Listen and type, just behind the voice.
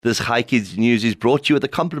This Hi Kids news is brought to you with the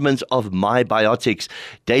compliments of My Biotics,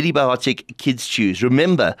 Daily Biotic Kids Chews.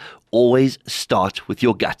 Remember, always start with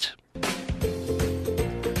your gut.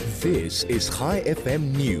 This is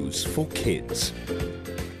ChaiFM News for Kids.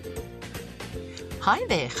 Hi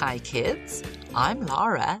there, Hi Kids. I'm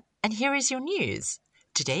Lara, and here is your news.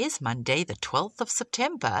 Today is Monday, the 12th of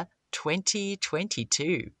September,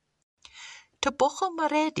 2022. Tebogo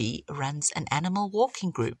Maredi runs an animal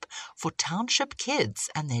walking group for township kids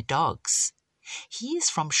and their dogs. He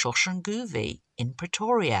is from Shoshanguve in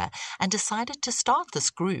Pretoria and decided to start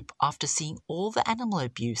this group after seeing all the animal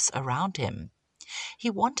abuse around him.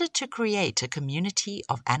 He wanted to create a community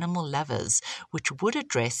of animal lovers which would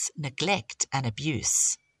address neglect and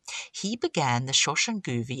abuse. He began the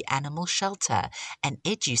Shoshanguve Animal Shelter and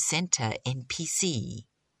Edu Center NPC.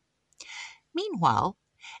 Meanwhile,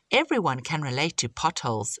 everyone can relate to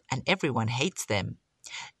potholes and everyone hates them.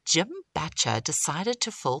 Jim Batcher decided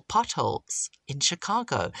to fill potholes in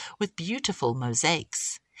Chicago with beautiful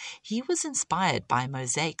mosaics. He was inspired by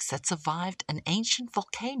mosaics that survived an ancient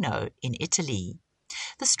volcano in Italy.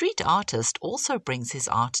 The street artist also brings his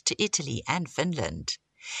art to Italy and Finland.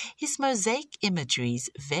 His mosaic imageries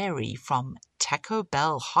vary from Taco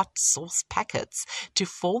Bell hot sauce packets to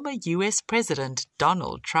former US President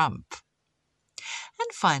Donald Trump.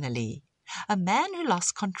 And finally, a man who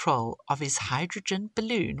lost control of his hydrogen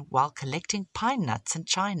balloon while collecting pine nuts in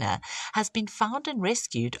China has been found and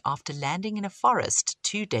rescued after landing in a forest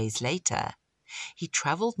 2 days later. He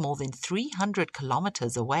traveled more than 300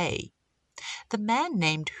 kilometers away. The man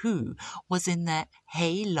named Hu was in the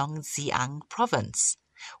Heilongjiang province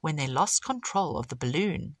when they lost control of the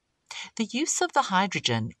balloon. The use of the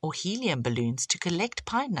hydrogen or helium balloons to collect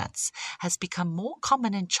pine nuts has become more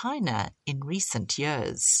common in China in recent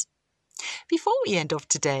years. Before we end off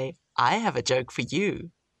today, I have a joke for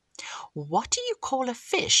you. What do you call a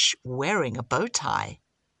fish wearing a bow tie?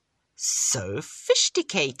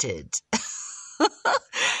 Sophisticated.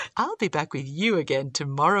 I'll be back with you again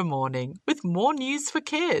tomorrow morning with more news for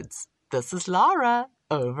kids. This is Lara,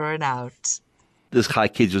 over and out. This Hi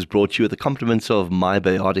Kids was brought to you with the compliments of My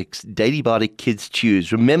Biotics, Daily Biotic Kids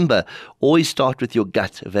Chews. Remember, always start with your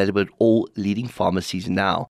gut, available at all leading pharmacies now.